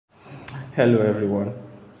Hello everyone,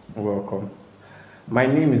 welcome. My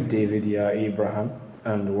name is David Abraham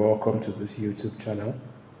and welcome to this YouTube channel.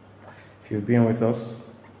 If you've been with us,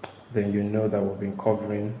 then you know that we've been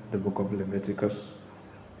covering the book of Leviticus.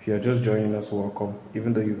 If you're just joining us, welcome,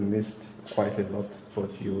 even though you've missed quite a lot,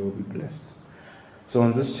 but you will be blessed. So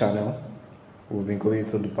on this channel, we've been going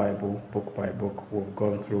through the Bible book by book. We've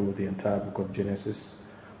gone through the entire book of Genesis.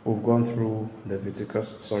 We've gone through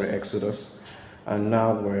Exodus, and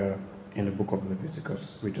now we're in the book of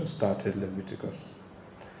Leviticus. We just started Leviticus.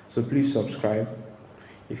 So please subscribe.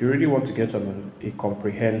 If you really want to get a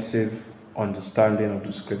comprehensive understanding of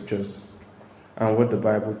the scriptures and what the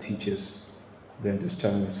Bible teaches, then this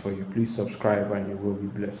channel is for you. Please subscribe and you will be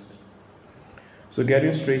blessed. So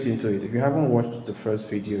getting straight into it, if you haven't watched the first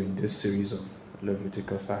video in this series of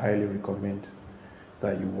Leviticus, I highly recommend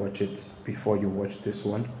that you watch it before you watch this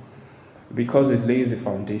one, because it lays a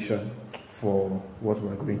foundation for what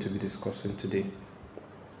we're going to be discussing today.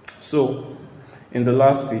 So in the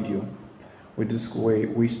last video,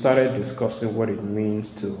 we started discussing what it means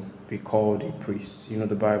to be called a priest. You know,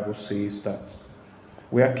 the Bible says that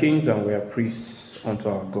we are kings and we are priests unto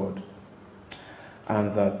our God,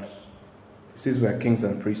 and that it says we are kings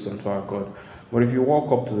and priests unto our God. But if you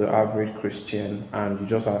walk up to the average Christian and you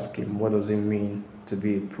just ask him, what does it mean to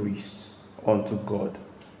be a priest unto God?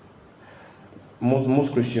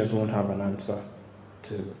 Most Christians won't have an answer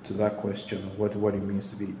to that question, what it means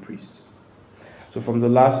to be a priest. So from the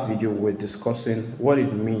last video, we're discussing what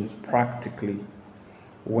it means practically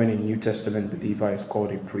when a New Testament believer is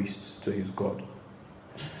called a priest to his God.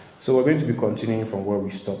 So we're going to be continuing from where we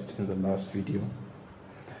stopped in the last video,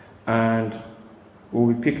 and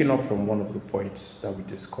we'll be picking up from one of the points that we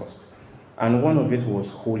discussed, and one of it was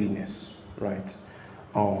holiness, right?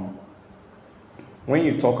 When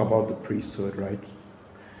you talk about the priesthood, right,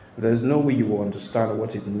 there's no way you will understand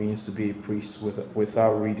what it means to be a priest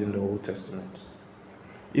without reading the Old Testament.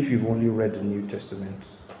 If you've only read the New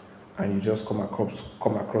Testament and you just come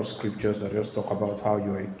across scriptures that just talk about how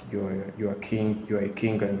you're a king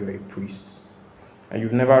and you're a priest, and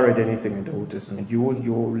you've never read anything in the Old Testament, you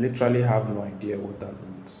will literally have no idea what that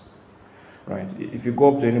means, right? If you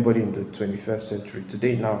go up to anybody in the 21st century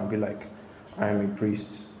today now and be like, I am a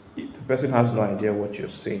priest, the person has no idea what you're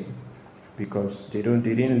saying, because they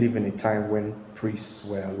didn't live in a time when priests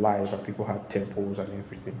were alive and people had temples and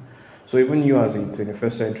everything. So even you as a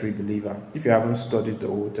 21st century believer, if you haven't studied the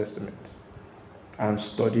Old Testament and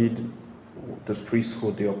studied the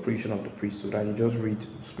priesthood, the operation of the priesthood, and you just read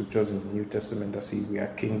scriptures in the New Testament that say we are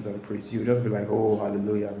kings and priests, you just be like, oh,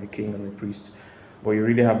 hallelujah, I'm a king, I'm a priest, but you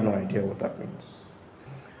really have no idea what that means.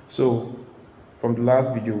 So from the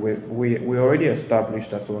last video, we already established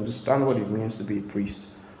that to understand what it means to be a priest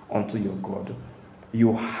unto your God,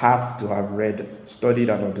 you have to have studied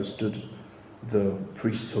and understood the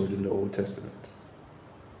priesthood in the Old Testament.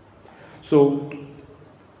 So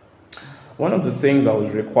one of the things that was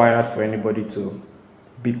required for anybody to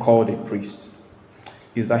be called a priest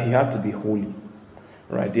is that he had to be holy,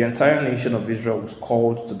 right? The entire nation of Israel was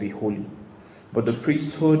called to be holy, but the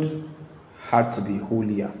priesthood had to be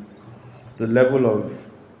holier. The level of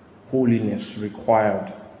holiness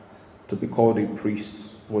required to be called a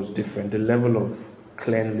priest was different. The level of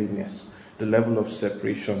cleanliness, the level of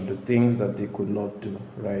separation, the things that they could not do,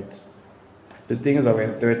 right? There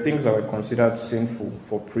were things that were considered sinful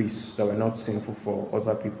for priests that were not sinful for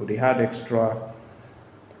other people. They had extra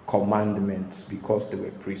commandments because they were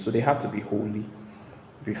priests. So they had to be holy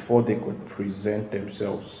before they could present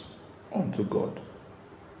themselves unto God.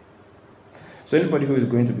 So anybody who is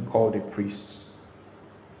going to be called a priest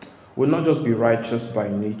will not just be righteous by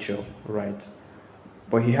nature, right?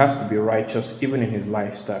 But he has to be righteous even in his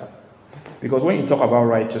lifestyle. Because when you talk about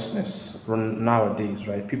righteousness nowadays,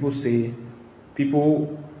 right,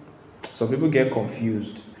 some people get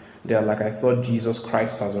confused. They're like, I thought Jesus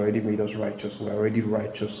Christ has already made us righteous. We're already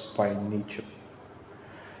righteous by nature.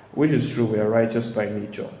 Which is true, we are righteous by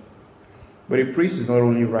nature. But a priest is not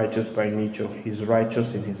only righteous by nature, he's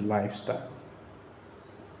righteous in his lifestyle.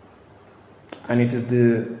 And it is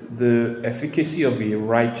the efficacy of a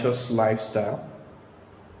righteous lifestyle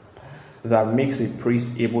that makes a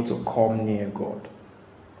priest able to come near God.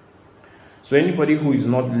 So anybody who is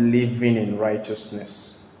not living in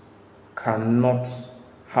righteousness cannot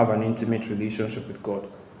have an intimate relationship with God.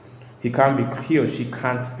 He or she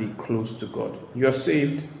can't be close to God. You're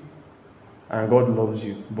saved and God loves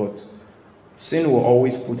you, but sin will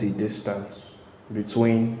always put a distance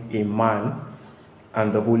between a man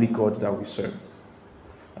and the holy God that we serve.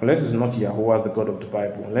 Unless it's not Yahweh, the God of the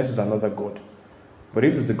Bible, unless it's another God. But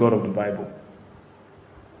if it's the God of the Bible,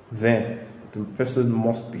 then the person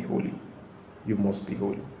must be holy. you must be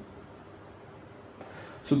holy.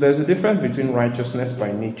 So there's a difference between righteousness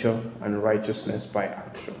by nature and righteousness by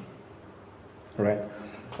action. Right?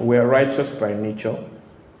 We are righteous by nature,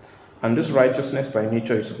 and this righteousness by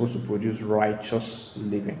nature is supposed to produce righteous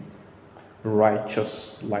living,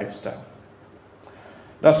 righteous lifestyle.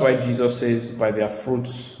 That's why Jesus says, by their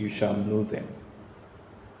fruits you shall know them.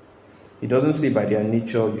 He doesn't say by their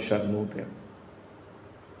nature you shall know them.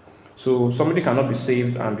 So somebody cannot be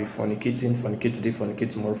saved and be fornicating, fornicate today, fornicate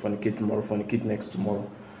tomorrow, fornicate next tomorrow,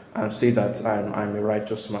 and say that I'm a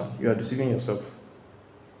righteous man. You are deceiving yourself.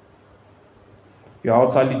 You are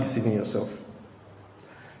utterly deceiving yourself.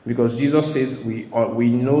 Because Jesus says we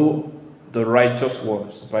know the righteous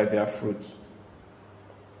ones by their fruits.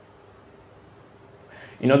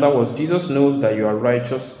 In other words, Jesus knows that you are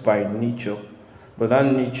righteous by nature, but that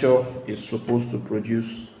nature is supposed to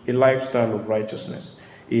produce a lifestyle of righteousness,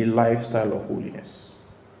 a lifestyle of holiness.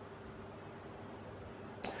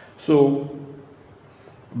 So,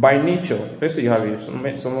 by nature, let's say you have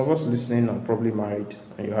some of us listening are probably married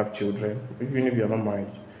and you have children. Even if you're not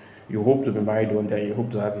married, you hope to be married one day, you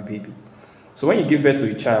hope to have a baby. So when you give birth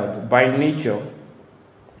to a child, by nature,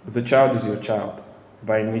 the child is your child.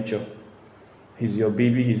 By nature, he's your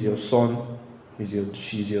baby, he's your son,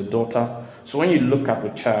 she's your daughter. So when you look at the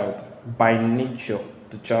child, by nature,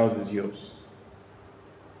 the child is yours.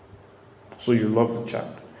 So you love the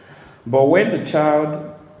child. But when the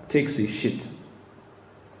child takes a shit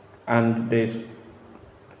and there's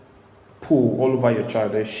poo all over your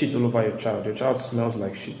child, there's shit all over your child smells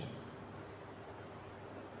like shit.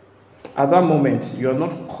 At that moment, you're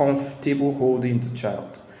not comfortable holding the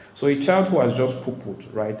child. So a child who has just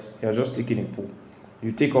poo-pooed, right? He has just taken a poo.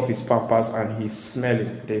 You take off his pampers and he's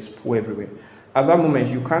smelling. There's poo everywhere. At that moment,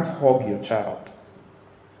 you can't hug your child.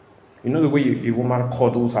 You know the way a woman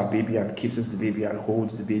cuddles her baby and kisses the baby and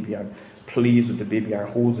holds the baby and plays with the baby and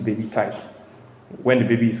holds the baby tight when the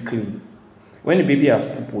baby is clean. When the baby has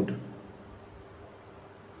poo-pooed,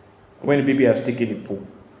 when the baby has taken a poo,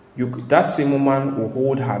 that same woman will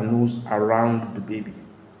hold her nose around the baby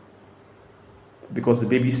because the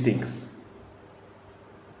baby stinks.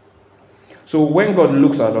 So when God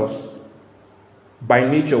looks at us, by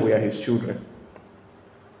nature we are his children.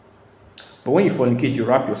 But when you fornicate, you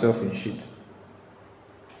wrap yourself in shit.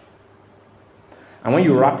 And when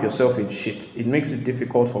you wrap yourself in shit, it makes it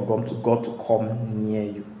difficult for God to come near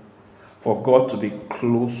you, for God to be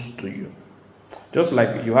close to you. Just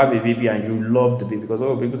like you have a baby and you love the baby, because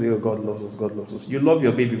people say, oh, God loves us, God loves us. You love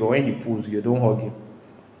your baby, but when he poos, you don't hug him.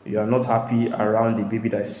 You are not happy around the baby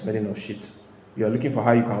that is smelling of shit. You are looking for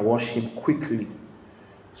how you can wash him quickly,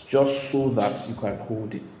 just so that you can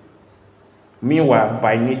hold him. Meanwhile,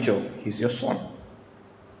 by nature, he's your son.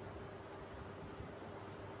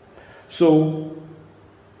 So,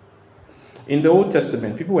 in the Old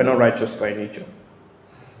Testament, people were not righteous by nature.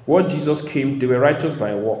 What Jesus came, they were righteous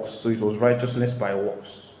by works, so it was righteousness by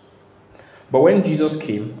works. But when Jesus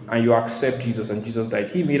came, and you accept Jesus and Jesus died,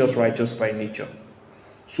 he made us righteous by nature.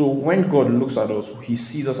 So when God looks at us, he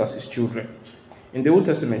sees us as his children. In the Old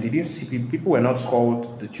Testament, he didn't see people were not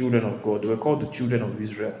called the children of God, they were called the children of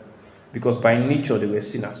Israel. Because by nature, they were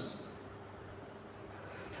sinners.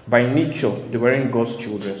 By nature, they weren't God's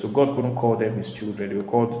children. So God couldn't call them his children. They were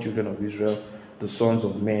called the children of Israel, the sons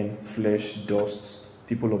of men, flesh, dust,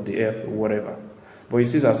 people of the earth, or whatever. But he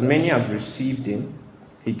says, as many as received him,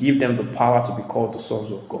 he gave them the power to be called the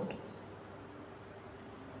sons of God.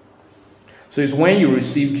 So it's when you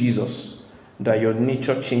receive Jesus that your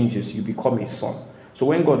nature changes. You become a son. So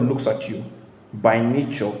when God looks at you, by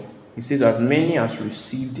nature, he says, as many as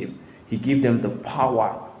received him, he gave them the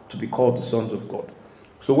power to be called the sons of God.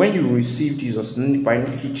 So when you receive Jesus,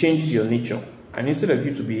 he changes your nature. And instead of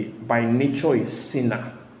you to be by nature a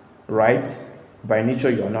sinner, right? By nature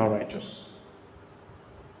you are now righteous.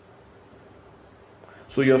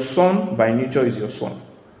 So your son by nature is your son.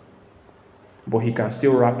 But he can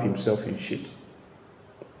still wrap himself in shit.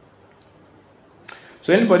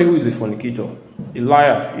 So anybody who is a fornicator, a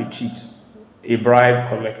liar, a cheat, a bribe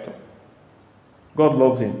collector, God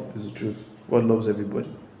loves him, is the truth. God loves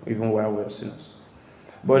everybody, even while we are sinners.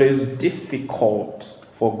 But it is difficult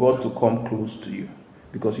for God to come close to you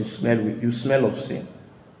because you smell of sin.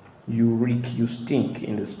 You reek, you stink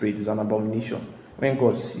in the spirit. It's an abomination. When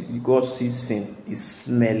God sees sin, it's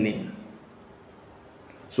smelling.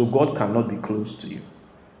 So God cannot be close to you.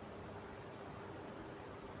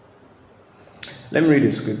 Let me read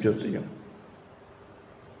a scripture to you.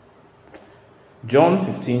 John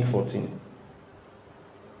 15:14.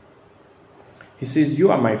 He says,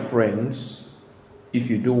 you are my friends if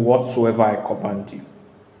you do whatsoever I command you.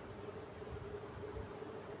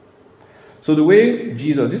 So the way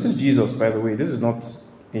Jesus, this is Jesus, by the way, this is not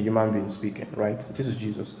a human being speaking, right? This is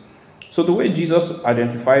Jesus. So the way Jesus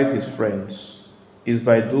identifies his friends is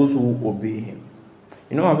by those who obey him.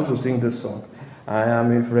 You know how people sing this song? I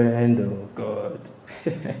am a friend of God.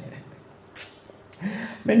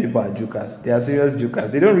 Many people are jokers. They are serious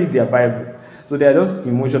jokers. They don't read their Bible. So they are just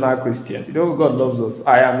emotional Christians. You know, God loves us.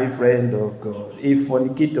 I am a friend of God. A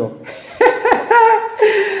fornicator.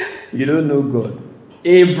 You don't know God.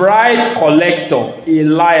 A bribe collector. A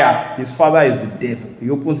liar. His father is the devil. He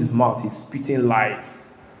opens his mouth. He's spitting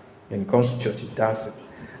lies. When he comes to church, he's dancing.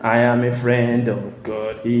 I am a friend of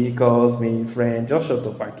God. He calls me friend. Just shut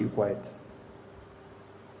up and keep quiet.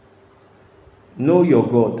 Know your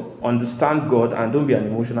God, understand God, and don't be an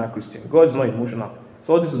emotional Christian. God is not emotional.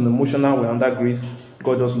 So all this is emotional, we're under grace,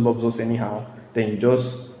 God just loves us anyhow. Then you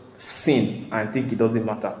just sin and think it doesn't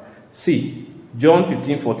matter. See, John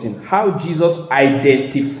 15:14, how Jesus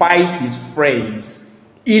identifies his friends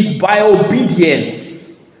is by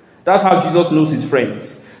obedience. That's how Jesus knows his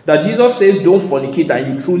friends. That Jesus says don't fornicate and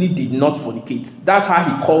you truly did not fornicate. That's how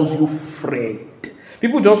he calls you friend.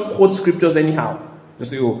 People just quote scriptures anyhow. They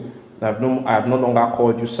say, oh, I have no longer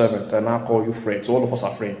called you servant, I now call you friend. So all of us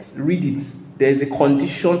are friends. Read it. There is a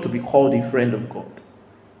condition to be called a friend of God.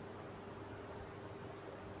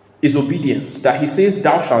 Is obedience. That he says,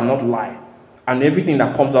 thou shalt not lie. And everything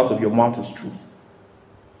that comes out of your mouth is truth.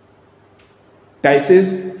 That he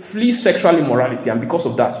says, flee sexual immorality, and because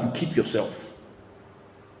of that, you keep yourself.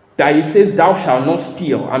 That he says, thou shalt not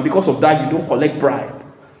steal, and because of that, you don't collect bribe.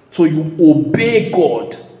 So you obey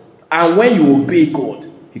God. And when you obey God,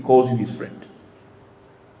 he calls you his friend.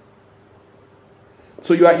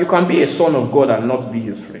 So you can be a son of God and not be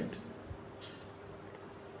his friend.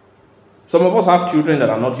 Some of us have children that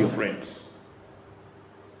are not your friends.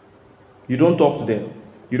 You don't talk to them.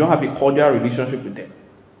 You don't have a cordial relationship with them.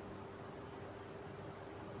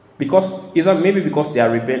 Maybe because they are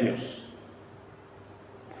rebellious.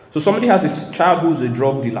 So somebody has a child who's a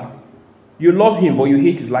drug dealer. You love him, but you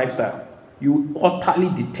hate his lifestyle. You utterly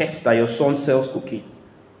detest that your son sells cocaine.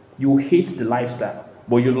 You hate the lifestyle,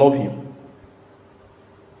 but you love him.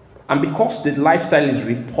 And because the lifestyle is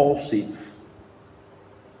repulsive,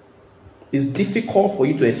 it's difficult for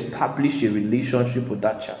you to establish a relationship with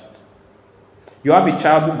that child. You have a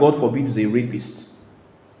child who, God forbid, is a rapist.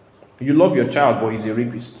 You love your child, but he's a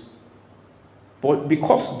rapist. But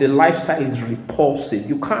because the lifestyle is repulsive,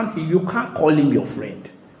 you can't call him your friend.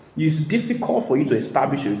 It's difficult for you to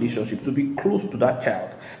establish a relationship, to be close to that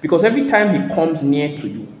child. Because every time he comes near to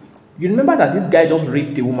you, you remember that this guy just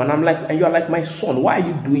raped a woman. And you're like, my son, why are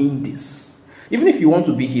you doing this? Even if you want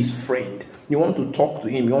to be his friend, you want to talk to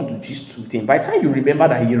him, you want to gist with him. By the time you remember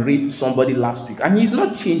that he raped somebody last week, and he's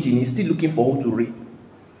not changing, he's still looking for who to rape.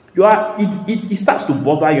 It starts to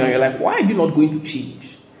bother you, and you're like, why are you not going to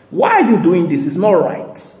change? Why are you doing this? It's not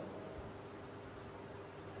right.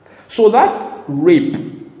 So that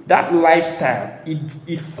rape, that lifestyle,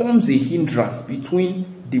 it forms a hindrance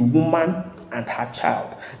between the woman and her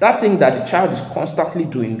child. That thing that the child is constantly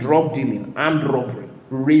doing, drug dealing, armed robbery,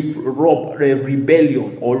 rape,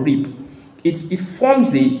 rebellion, or rape, it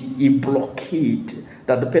forms a blockade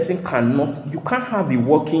that the person cannot, you can't have a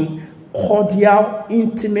working, cordial,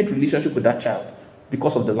 intimate relationship with that child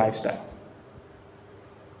because of the lifestyle.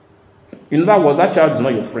 In other words, that child is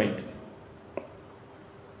not your friend.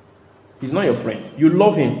 He's not your friend. You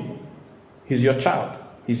love him. He's your child.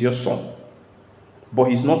 He's your son. But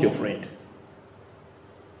he's not your friend.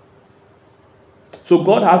 So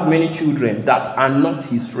God has many children that are not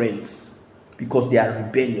his friends because they are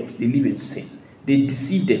rebellious. They live in sin. They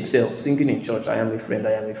deceive themselves, singing in church, I am a friend,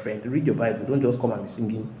 I am a friend. Read your Bible. Don't just come and be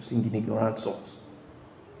singing ignorant songs.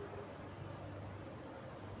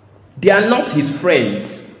 They are not his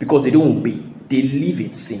friends because they don't obey. They live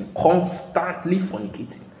in sin, constantly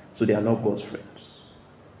fornicating. So they are not God's friends.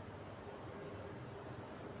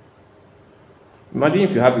 Imagine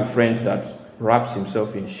if you have a friend that wraps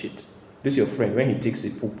himself in shit. This is your friend. When he takes a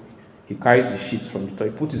poop, he carries the shit from the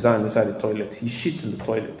toilet. He puts his hand inside the toilet. He shits in the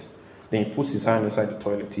toilet. Then he puts his hand inside the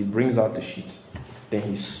toilet. He brings out the shit. Then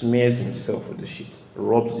he smears himself with the shit.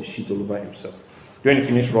 Rubs the shit all over himself. When he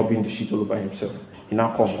finishes rubbing the shit all over himself, he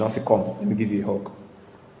now comes. Now say, come, let me give you a hug.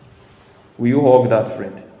 Will you hug that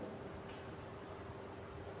friend?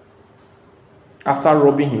 After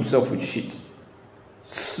rubbing himself with shit,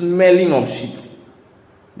 smelling of shit,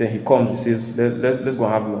 then he comes, he says, let's go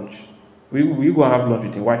and have lunch. Will you go and have lunch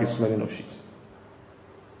with him while he's smelling of shit?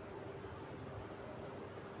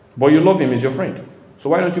 But you love him, he's your friend. So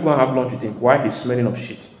why don't you go and have lunch with him while he's smelling of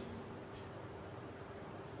shit?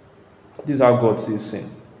 This is how God sees sin.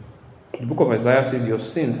 The book of Isaiah says, your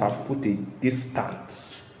sins have put a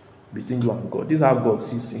distance between you and God. This is how God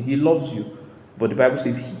sees sin. He loves you, but the Bible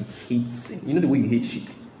says he hates sin. You know the way you hate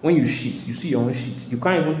shit? When you shit, you see your own shit. You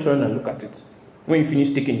can't even turn and look at it. When you finish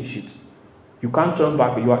taking a shit, you can't turn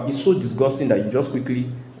back. It's so disgusting that you just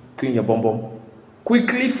quickly clean your bum.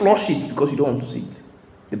 Quickly flush it because you don't want to see it.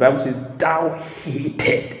 The Bible says, thou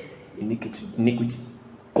hated iniquity.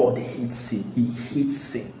 God hates sin. He hates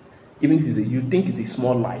sin. Even if you think it's a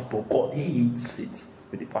small lie, but God hates it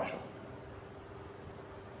with a passion.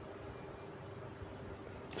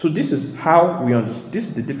 So this is how we understand. This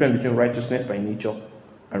is the difference between righteousness by nature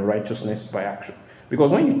and righteousness by action. Because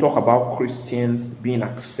when you talk about Christians being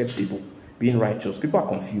acceptable, being righteous, people are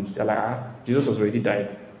confused. They're like, Jesus has already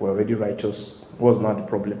died. We're already righteous. What's not the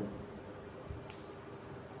problem?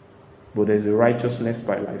 But there's a righteousness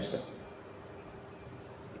by lifestyle.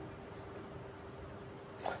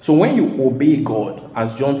 So when you obey God,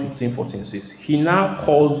 as John 15:14 says, he now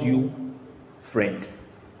calls you friend.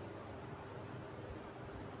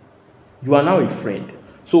 You are now a friend.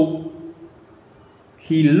 So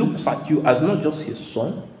he looks at you as not just his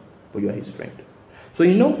son, but you are his friend. So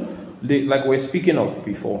like we're speaking of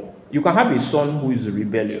before, you can have a son who is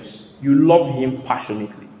rebellious. You love him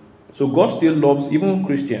passionately. So God still loves even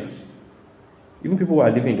Christians. Even people who are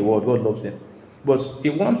living in the world, God loves them. But a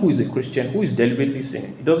one who is a Christian, who is deliberately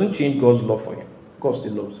sinning, it doesn't change God's love for him. God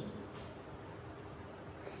still loves him.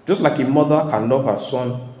 Just like a mother can love her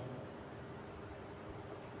son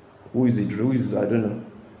who is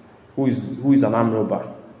an armed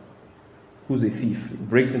robber, who's a thief,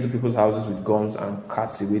 breaks into people's houses with guns and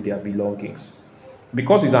cuts away their belongings.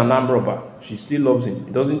 Because he's an armed robber, she still loves him.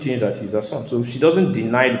 It doesn't change that he's her son. So she doesn't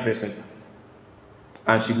deny the person.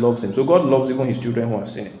 And she loves him. So God loves even his children who are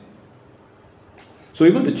sinning. So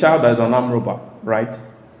even the child that is an armed robber, right?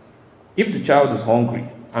 If the child is hungry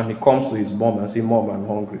and he comes to his mom and says, Mom, I'm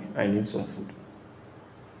hungry, I need some food.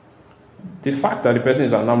 The fact that the person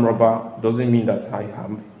is an armed robber doesn't mean that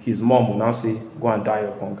his mom will now say, go and die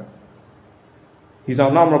of hunger. He's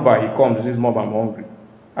an armed robber, he comes and says, Mom, I'm hungry.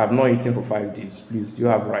 I've not eaten for 5 days. Please, do you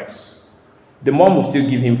have rice? The mom will still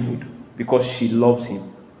give him food because she loves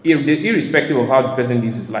him. Irrespective of how the person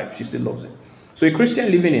lives his life, she still loves him. So a Christian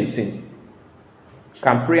living in sin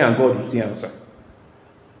can pray and God will still answer.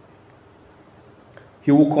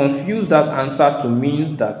 He will confuse that answer to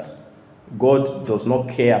mean that God does not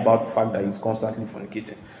care about the fact that he's constantly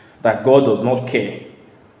fornicating. That God does not care.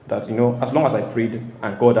 That, as long as I prayed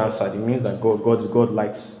and God answered, it means that God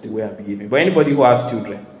likes the way I'm behaving. But anybody who has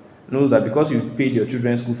children knows that because you paid your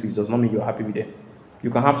children's school fees does not mean you're happy with them. You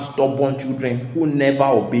can have stubborn children who never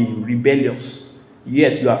obey you, rebellious.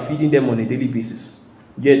 Yet you are feeding them on a daily basis.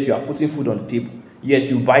 Yet you are putting food on the table. Yet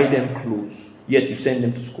you buy them clothes. Yet you send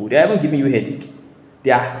them to school. They are even giving you a headache.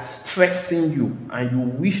 They are stressing you, and you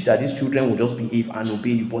wish that these children will just behave and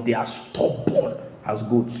obey you, but they are stubborn as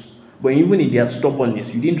goats. But even in their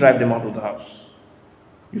stubbornness, you didn't drive them out of the house.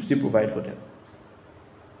 You still provide for them.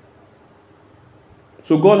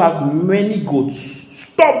 So God has many goats,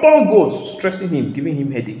 stubborn goats, stressing him, giving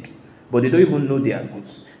him headache. But they don't even know they are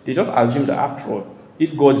goats. They just assume that after all,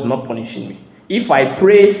 if God is not punishing me, if I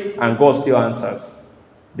pray and God still answers,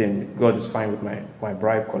 then God is fine with my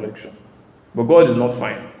bribe collection. But God is not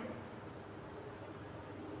fine.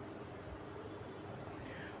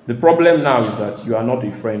 The problem now is that you are not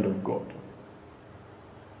a friend of God.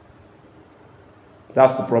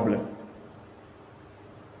 That's the problem.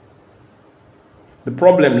 The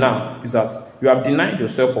problem now is that you have denied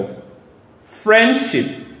yourself of friendship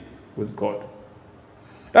with God.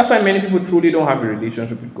 That's why many people truly don't have a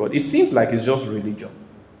relationship with God. It seems like it's just religion.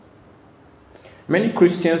 Many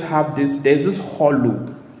Christians have there's this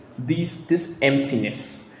hollow, this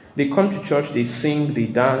emptiness. They come to church, they sing, they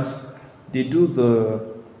dance, they do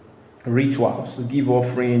the rituals, give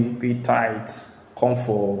offering, pay tithes, come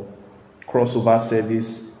for crossover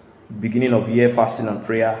service, beginning of year fasting and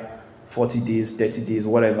prayer, 40 days, 30 days,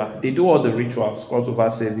 whatever. They do all the rituals,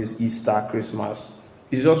 crossover service, Easter, Christmas.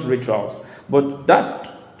 It's just rituals. But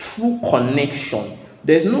that true connection,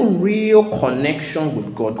 there's no real connection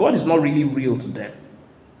with God. God is not really real to them.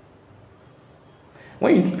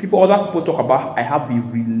 When other people talk about, I have a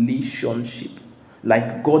relationship,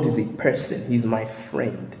 like God is a person, he's my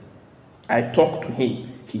friend. I talk to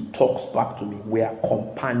him, he talks back to me. We are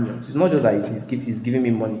companions. It's not just that he's giving me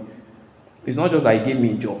money. It's not just that he gave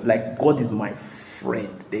me a job. Like, God is my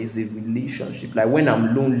friend. There is a relationship. Like, when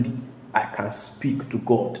I'm lonely, I can speak to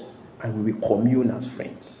God and we will commune as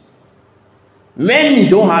friends. Many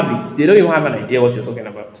don't have it. They don't even have an idea what you're talking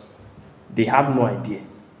about. They have no idea.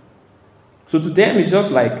 So to them, it's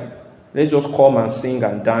just like Let's just come and sing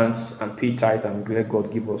and dance and pay tithe and let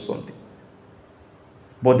God give us something.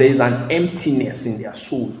 But there is an emptiness in their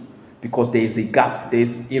soul because there is a gap. There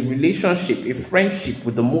is a relationship, a friendship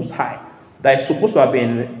with the Most High that is supposed to have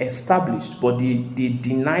been established, but they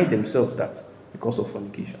deny themselves that because of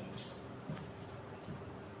fornication.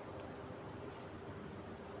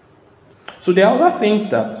 So there are other things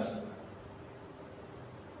that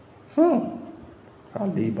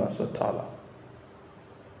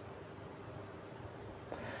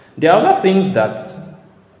there are other things that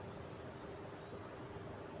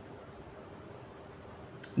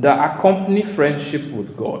accompany friendship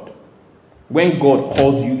with God. When God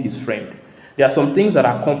calls you his friend, there are some things that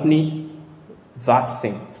accompany that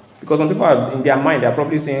thing. Because some people are, in their mind, they're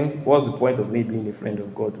probably saying, what's the point of me being a friend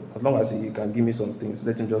of God? As long as he can give me some things,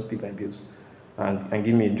 let him just pay my bills and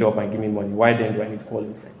give me a job and give me money. Why then do I need to call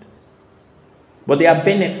him friend? But there are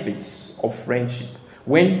benefits of friendship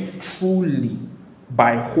when truly,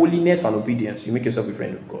 by holiness and obedience, you make yourself a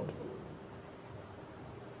friend of God.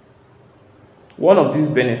 One of these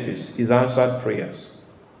benefits is answered prayers.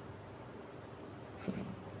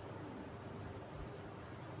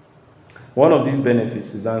 One of these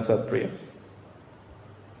benefits is answered prayers.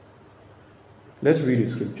 Let's read the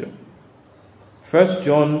scripture. 1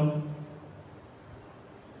 John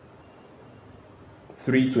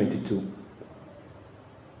 3:22.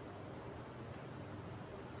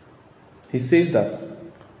 He says that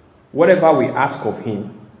whatever we ask of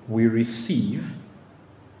him, we receive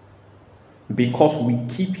because we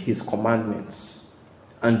keep his commandments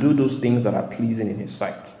and do those things that are pleasing in his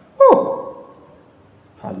sight.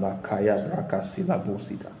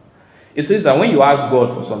 It says that when you ask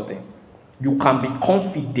God for something, you can be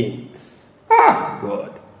confident,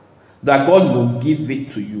 God, that God will give it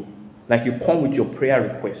to you. Like you come with your prayer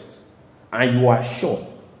request and you are sure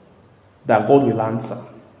that God will answer.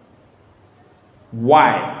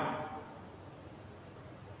 Why?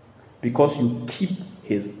 Because you keep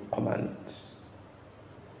his commandments.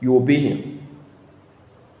 You obey him.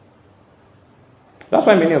 That's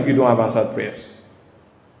why many of you don't have answered prayers.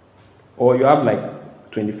 Or you have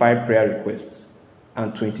like 25 prayer requests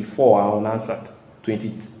and 24 are unanswered.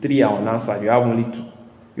 23 are unanswered. You have only 2.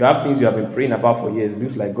 You have things you have been praying about for years. It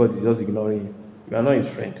looks like God is just ignoring you. You are not his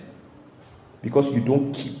friend. Because you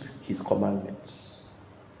don't keep his commandments.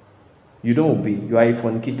 You don't obey. You are a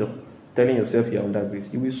fornicator, telling yourself you are under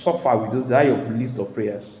grace. You will suffer with those. That are your list of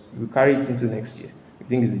prayers. You will carry it into next year. You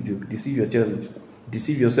think it's a joke. Deceive your church.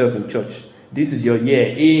 Deceive yourself in church. This is your year.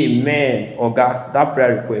 Amen. Or God, that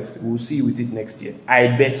prayer request, we'll see you with it next year. I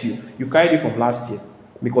bet you. You carried it from last year.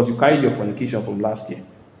 Because you carried your fornication from last year.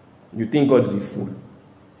 You think God is a fool.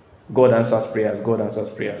 God answers prayers. God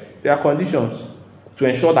answers prayers. There are conditions to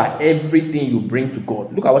ensure that everything you bring to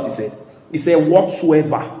God. Look at what he said. He said,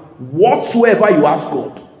 whatsoever you ask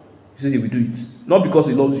God, he says he will do it. Not because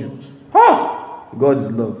he loves you. God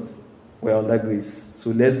is love. We're under grace.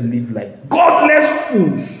 So let's live like godless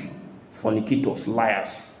fools, fornicators,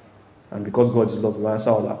 liars. And because God is love, we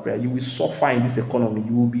answer all our prayer. You will suffer in this economy.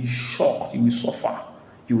 You will be shocked. You will suffer.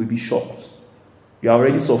 You will be shocked. You are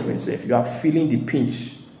already suffering, self. You are feeling the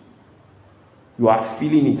pinch. You are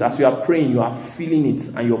feeling it. As you are praying, you are feeling it,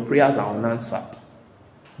 and your prayers are unanswered.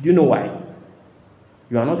 Do you know why?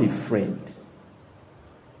 You are not a friend.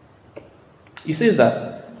 He says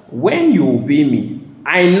that when you obey me,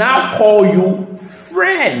 I now call you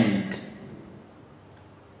friend.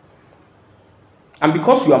 And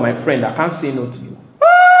because you are my friend, I can't say no to you.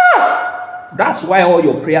 That's why all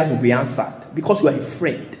your prayers will be answered. Because you are a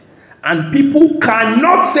friend. And people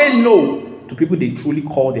cannot say no to people they truly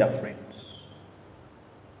call their friends.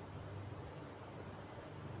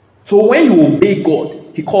 So when you obey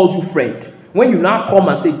God, he calls you friend. When you now come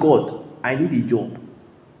and say, God, I need a job.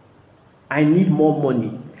 I need more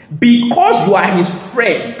money. Because you are his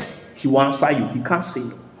friend, he will answer you. He can't say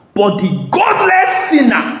no. But the godless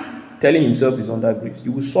sinner telling himself he's under grace,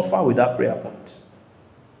 you will suffer with that prayer point.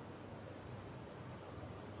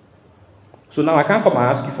 So now I can't come and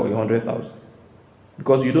ask you for 100,000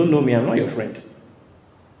 because you don't know me. I'm not your friend.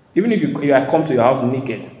 Even if I come to your house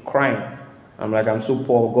naked, crying, I'm like, I'm so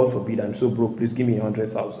poor, God forbid, I'm so broke, please give me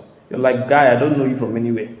 100,000. You're like, guy, I don't know you from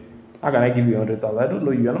anywhere. How can I give you 100,000? I don't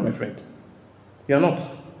know you. You're not my friend. You're not.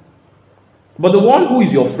 But the one who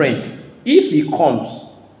is your friend, if he comes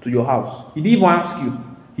to your house, he didn't even ask you.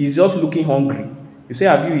 He's just looking hungry. You say,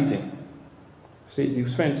 have you eaten? Say,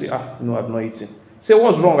 his friend say, no, I've not eaten. Say,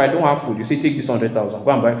 what's wrong? I don't have food. You say, take this 100,000.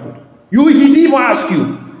 Go and buy food. He didn't even ask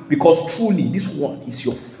you. Because truly, this one is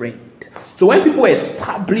your friend. So when people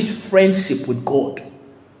establish friendship with God,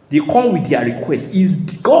 They come with their request.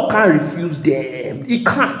 God can't refuse them. He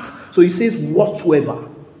can't. So he says, whatsoever.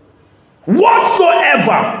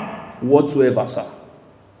 Whatsoever, sir.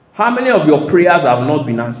 How many of your prayers have not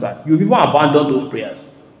been answered? You've even abandoned those prayers.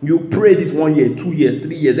 You prayed it 1 year, 2 years,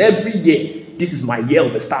 3 years, every year. This is my year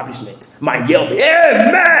of establishment. My year of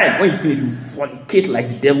amen. When you finish, you fornicate like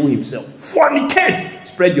the devil himself. Fornicate.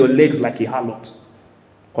 Spread your legs like a harlot.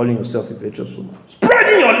 Calling yourself a virtuous woman.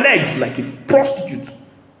 Spreading your legs like a prostitute.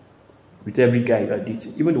 With every guy you are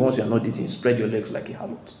dating. Even the ones you are not dating, spread your legs like a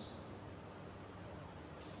harlot.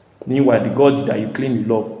 Meanwhile, the God that you claim you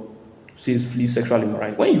love says flee sexual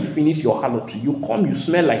immorality. When you finish your harlotry, you come, you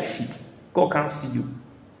smell like shit. God can't see you.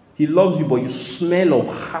 He loves you, but you smell of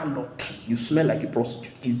harlotry. You smell like a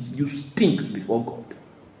prostitute. You stink before God.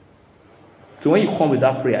 So when you come with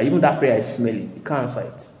that prayer, even that prayer is smelly. He can't answer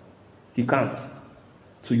it. He can't.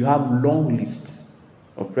 So you have long lists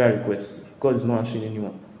of prayer requests. God is not answering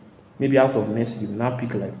anyone. Maybe out of mercy, you now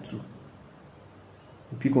pick like 2. You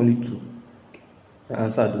pick only 2.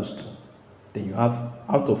 Answer those 2. Then you have,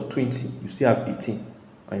 out of 20, you still have 18.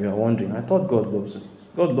 And you are wondering, I thought God loves me.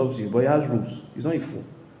 God loves you, but he has rules. He's not a fool.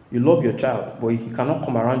 You love your child, but he cannot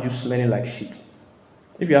come around you smelling like shit.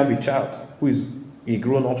 If you have a child who is a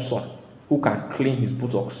grown-up son, who can clean his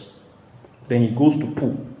buttocks, then he goes to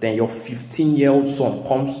poo, then your 15-year-old son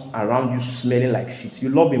comes around you smelling like shit. You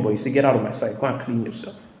love him, but you say, get out of my sight. Go and clean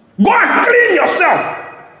yourself. Go and clean yourself!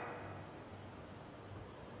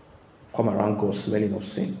 Come around God smelling of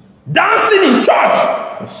sin. Dancing in church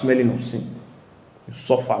and smelling of sin. You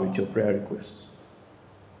suffer with your prayer requests.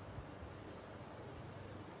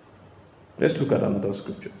 Let's look at another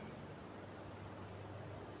scripture.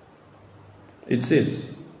 It says,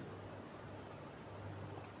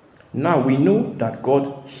 now we know that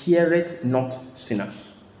God heareth not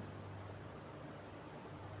sinners.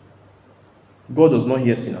 God does not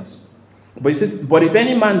hear sinners. But it says, but if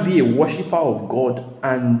any man be a worshipper of God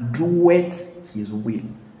and doeth his will,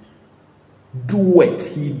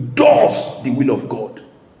 doeth, he does the will of God.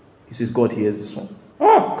 He says, God hears this one.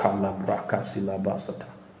 Oh, kalabraka silabasata.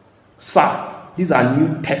 Sir, these are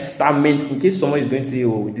New Testament. In case someone is going to say,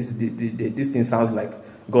 oh, this thing sounds like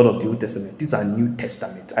God of the Old Testament. These are New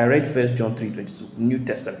Testament. I read 1 John 3:22. New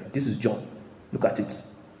Testament. This is John. Look at it.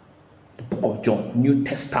 The book of John. New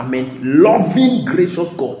Testament. Loving,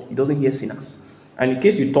 gracious God. He doesn't hear sinners. And in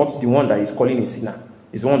case you thought the one that he's calling a sinner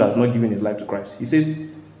is the one that has not given his life to Christ. He says,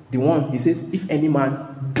 if any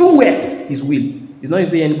man doeth his will. He's not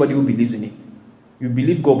saying anybody who believes in him. You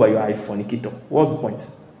believe God, but you are a fornicator. What's the point?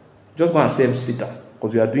 Just go and serve Satan,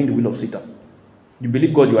 because you are doing the will of Satan. You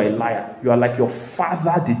believe God, you are a liar. You are like your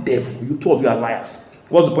father, the devil. You two of you are liars.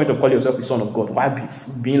 What's the point of calling yourself a son of God? Why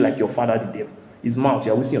being like your father, the devil? His mouth,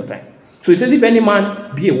 you are wasting your time. So he says, if any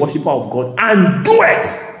man be a worshipper of God and do it,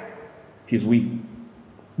 his will.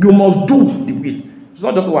 You must do the will. It's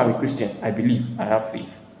not just why I'm a Christian. I believe, I have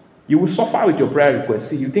faith. You will suffer with your prayer request.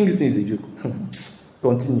 See, you think this thing is a joke.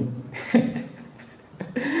 Continue.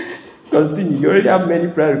 Continue. You already have many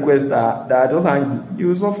prayer requests that are just hanging. You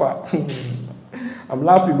will suffer. I'm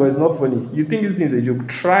laughing, but it's not funny. You think this thing is a joke.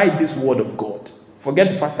 Try this word of God. Forget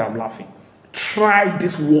the fact that I'm laughing. Try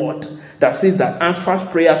this word that says that answers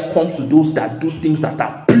prayers comes to those that do things that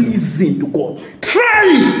are pleasing to God. Try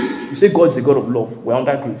it. You say God is a God of love. We're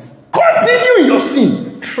under grace. Continue in your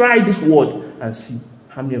sin. Try this word and see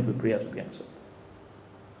how many of your prayers will be answered.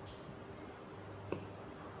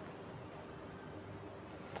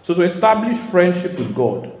 So to establish friendship with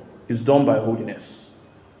God is done by holiness.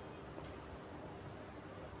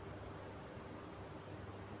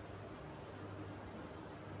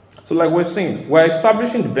 So like we're saying, we're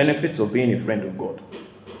establishing the benefits of being a friend of God.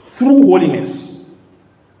 Through holiness,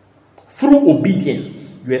 through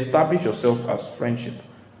obedience, you establish yourself as friendship.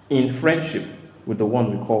 In friendship with the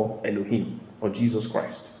one we call Elohim, or Jesus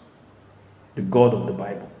Christ, the God of the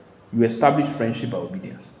Bible. You establish friendship by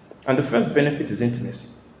obedience. And the first benefit is intimacy,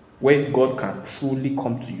 where God can truly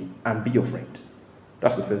come to you and be your friend.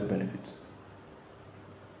 That's the first benefit.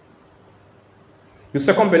 The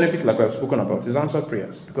second benefit, like I've spoken about, is answered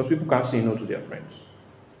prayers, because people can't say no to their friends.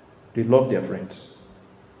 They love their friends,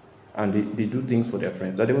 and they do things for their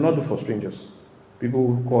friends that they will not do for strangers. People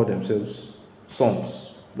who call themselves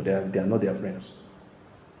sons, but they are not their friends.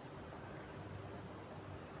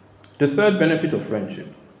 The third benefit of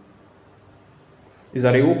friendship is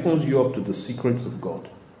that it opens you up to the secrets of God.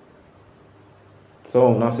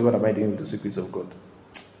 Someone will now say, what am I doing with the secrets of God?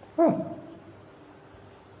 Oh.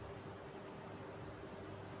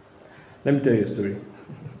 Let me tell you a story.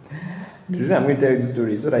 The reason I'm going to tell you this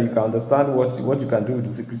story is so that you can understand what you can do with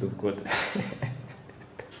the secrets of God.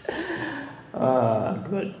 God.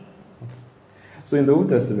 God. So in the Old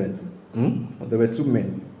Testament, there were two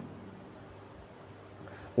men.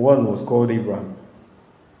 One was called Abraham.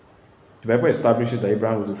 The Bible establishes that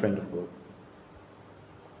Abraham was a friend of God.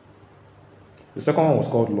 The second one was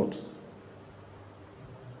called Lot.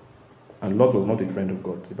 And Lot was not a friend of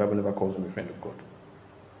God. The Bible never calls him a friend of God.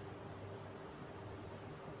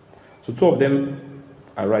 So two of them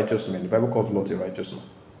are righteous men. The Bible calls Lot a righteous man.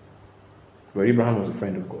 But Abraham was a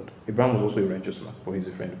friend of God. Abraham was also a righteous man, but he's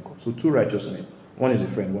a friend of God. So two righteous men. One is a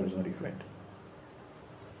friend, one is not a friend.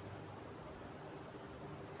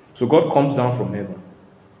 So God comes down from heaven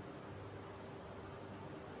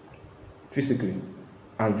physically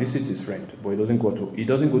and visits his friend, but he doesn't go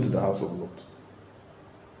to the house of Lot.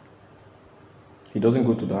 He doesn't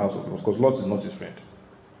go to the house of Lot because Lot is not his friend.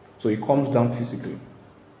 So he comes down physically,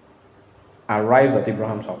 arrives at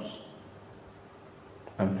Abraham's house,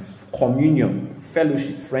 and communion,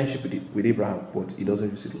 fellowship, friendship with Abraham, but he doesn't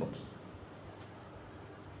visit Lot.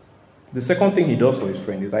 The second thing he does for his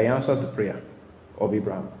friend is that he answers the prayer of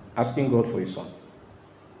Abraham, asking God for his son.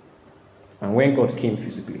 And when God came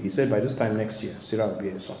physically, he said by this time next year, Sarah will be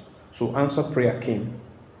a son. So answered prayer came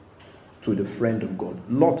to the friend of God.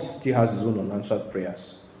 Lot still has his own unanswered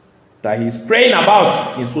prayers that he's praying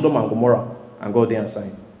about in Sodom and Gomorrah, and God didn't answer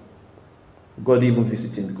him. God didn't even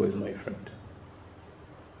visit him because he's not a friend.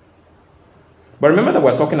 But remember that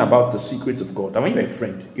we're talking about the secrets of God. And when you're a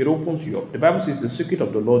friend, it opens you up. The Bible says the secret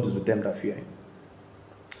of the Lord is with them that fear him.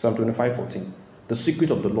 Psalm 25:14. The secret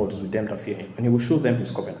of the Lord is with them that fear him, and he will show them his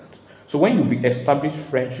covenant. So when you establish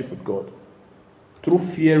friendship with God, through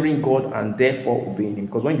fearing God and therefore obeying him,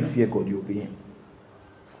 because when you fear God, you obey him.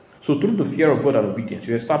 So through the fear of God and obedience,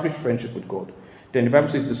 you establish friendship with God. Then the Bible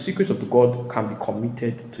says the secrets of the God can be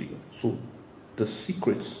committed to you. So the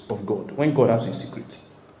secrets of God, when God has a secret.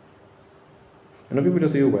 You know, people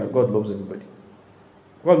just say, oh, well, God loves everybody.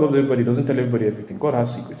 God loves everybody, doesn't tell everybody everything. God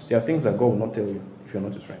has secrets. There are things that God will not tell you if you're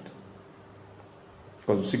not his friend.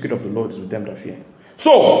 Because the secret of the Lord is with them that fear him.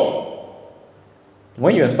 So,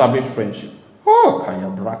 when you establish friendship, God can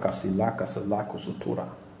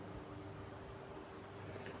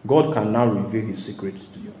now reveal his secrets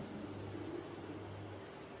to you.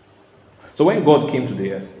 So when God came to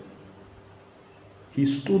the earth, he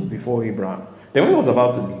stood before Abraham. Then when he was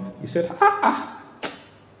about to leave, he said,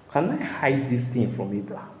 can I hide this thing from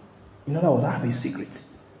Abraham? In other words, I have a secret.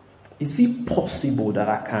 Is it possible that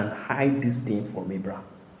I can hide this thing from Abraham?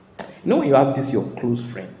 You know, when you have this, your close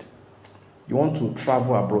friend, you want to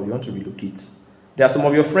travel abroad, you want to relocate. There are some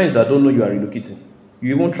of your friends that don't know you are relocating.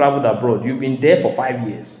 You even traveled abroad. You've been there for 5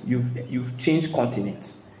 years. You've changed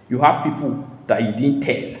continents. You have people that you didn't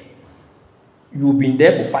tell. You've been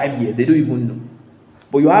there for 5 years. They don't even know.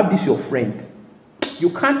 But you have this, your friend. You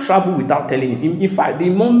can't travel without telling him. In fact, the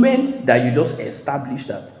moment that you just establish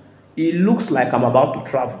that, it looks like I'm about to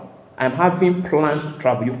travel. I'm having plans to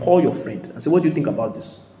travel. You call your friend and say, what do you think about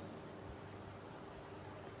this?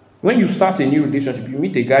 When you start a new relationship, you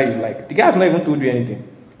meet a guy you like. The guy has not even told you anything.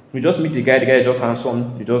 You just meet the guy is just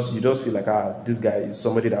handsome. You just feel like, this guy is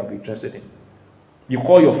somebody that I'll be interested in. You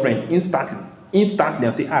call your friend instantly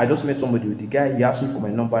and say, I just met somebody with the guy. He asked me for my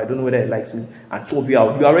number. I don't know whether he likes me. And two of you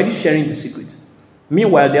are already sharing the secret.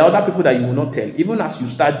 Meanwhile, there are other people that you will not tell. Even as you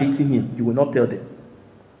start dating him, you will not tell them.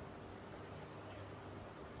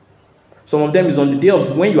 Some of them is on the day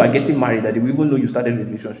of when you are getting married that they will even know you started a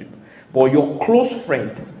relationship. But your close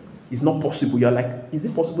friend is not possible. You're like, is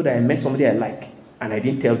it possible that I met somebody I like and I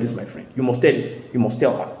didn't tell this my friend? You must tell him. You must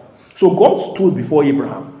tell her. So God stood before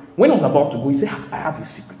Abraham. When I was about to go, he said, I have a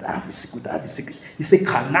secret. I have a secret. I have a secret. He said,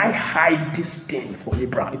 can I hide this thing from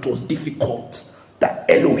Abraham? It was difficult. That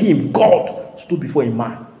Elohim, God, stood before a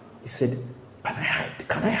man. He said, can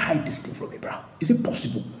I hide this thing from Abraham? Is it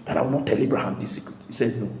possible that I will not tell Abraham this secret? He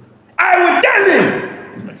said, no. I will tell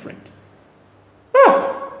him. He's my friend.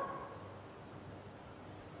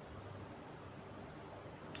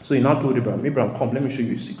 So he now told Abraham, come, let me show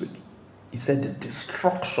you a secret. He said, the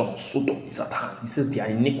destruction of Sodom is at hand. He says, their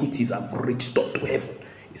iniquities have reached up to heaven.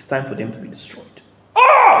 It's time for them to be destroyed.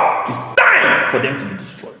 It's time for them to be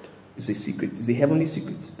destroyed. It's a secret. It's a heavenly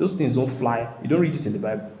secret. Those things don't fly. You don't read it in the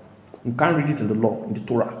Bible. You can't read it in the law, in the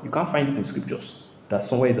Torah. You can't find it in scriptures. That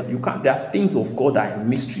somewhere is you can't. There are things of God that are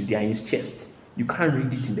mysteries. They are in his chest. You can't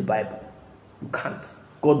read it in the Bible. You can't.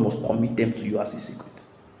 God must commit them to you as a secret.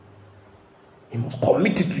 He must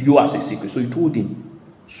commit it to you as a secret. So he told him,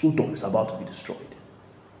 Sodom is about to be destroyed.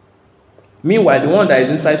 Meanwhile, the one that is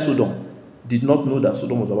inside Sodom did not know that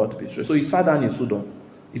Sodom was about to be destroyed. So he sat down in Sodom.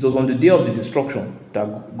 It was on the day of the destruction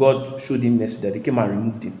that God showed him mercy, that they came and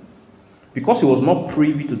removed him. Because he was not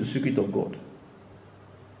privy to the secret of God.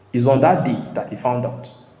 It's on that day that he found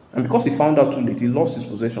out. And because he found out too late, he lost his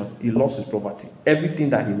possession, he lost his property. Everything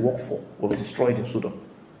that he worked for was destroyed in Sodom.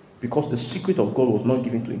 Because the secret of God was not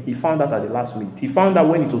given to him. He found out at the last minute. He found out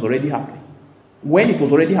when it was already happening. When it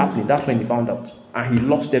was already happening, that's when he found out. And he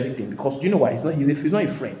lost everything. Because do you know why? He's not a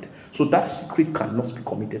friend. So that secret cannot be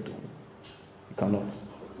committed to him. It cannot.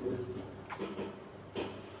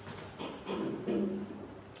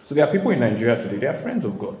 So there are people in Nigeria today, they are friends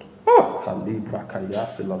of God.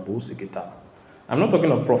 I'm not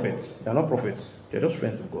talking of prophets. They are not prophets. They are just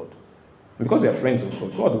friends of God. And because they are friends of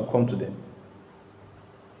God, God will come to them.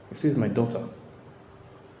 He says, my daughter,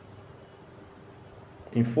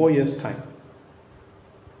 in 4 years' time,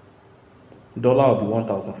 dollar will be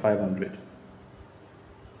 1,500.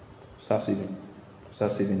 Start saving.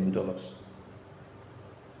 Start saving in dollars.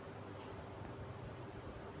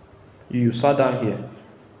 You sat down here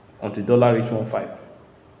until dollar reached 1.5.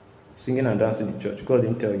 Singing and dancing in church. God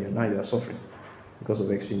didn't tell you. Now you are suffering because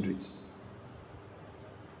of exchange rates.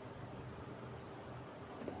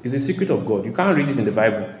 It's a secret of God. You can't read it in the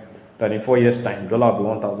Bible that in 4 years' time, dollar will be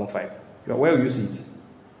 1,005. Where will you see it?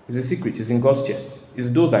 It's a secret. It's in God's chest. It's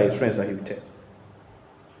those are his friends that he will tell.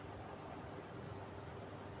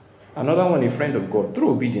 Another one, a friend of God, through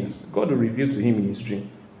obedience, God will reveal to him in his dream.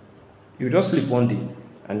 He will just sleep one day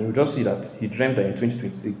and you will just see that he dreamt that in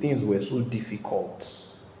 2023 things were so difficult.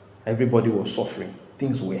 Everybody was suffering.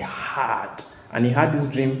 Things were hard. And he had this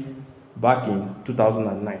dream back in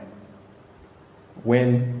 2009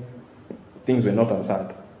 when things were not as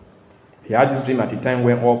hard. He had this dream at a time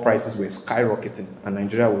when oil prices were skyrocketing and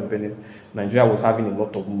Nigeria was having a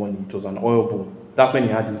lot of money. It was an oil boom. That's when he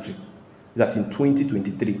had this dream. That in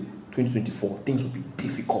 2023, 2024, things would be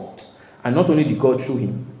difficult. And not only did God show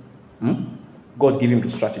him, God gave him the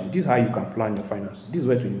strategy. This is how you can plan your finances. This is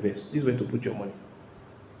where to invest. This is where to put your money.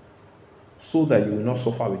 So that you will not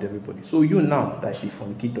suffer with everybody. So you now, that is a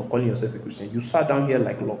fornicator, calling yourself a Christian, you sat down here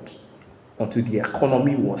like Lot until the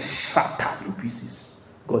economy was shattered in pieces.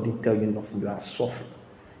 God didn't tell you nothing. You are suffering.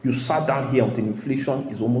 You sat down here until inflation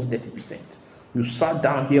is almost 30%. You sat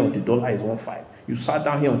down here until dollar is 1.5. You sat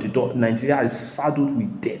down here until Nigeria is saddled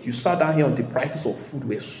with debt. You sat down here until prices of food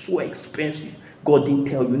were so expensive. God didn't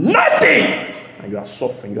tell you nothing. And you are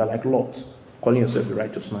suffering. You are like Lot, calling yourself a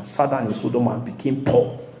righteous man. Sat down in Sodom and became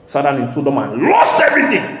poor. Sat down in Sodom and lost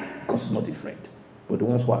everything because he's not a friend. But the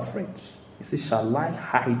ones who are friends, he says, shall I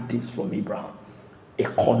hide this from Abraham?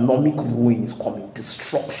 Economic ruin is coming.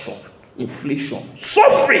 Destruction, inflation,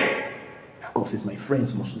 suffering. God says, my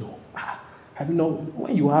friends must know. Have you know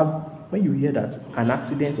when you hear that an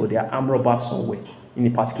accident or there are armed robbers somewhere in a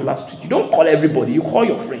particular street, you don't call everybody, you call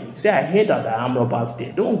your friend. You say, I heard that there are armed robbers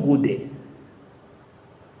there. Don't go there.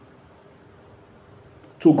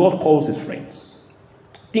 So God calls his friends.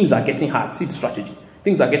 Things are getting hard. See the strategy.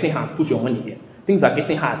 Things are getting hard. Put your money here. Things are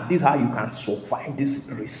getting hard. This is how you can survive this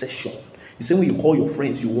recession. The same way you call your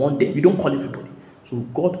friends, you want them. You don't call everybody. So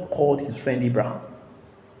God called his friend Abraham.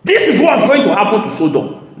 This is what's going to happen to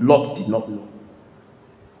Sodom. Lot did not know.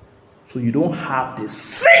 So you don't have the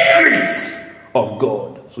secrets of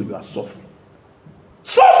God. So you are suffering.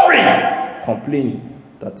 Suffering! Complaining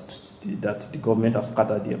that the government has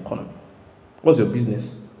scattered the economy. What's your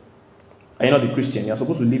business? Are you not a Christian? You're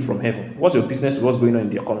supposed to live from heaven. What's your business with what's going on in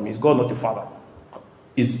the economy? Is God not your father?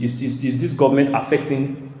 Is this government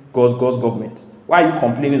affecting God's government? Why are you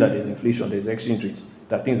complaining that there's inflation, there's exchange rates,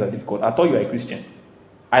 that things are difficult? I thought you were a Christian.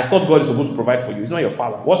 I thought God is supposed to provide for you. It's not your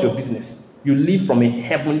father. What's your business? You live from a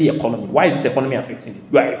heavenly economy. Why is this economy affecting you?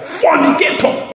 You are a fornicator.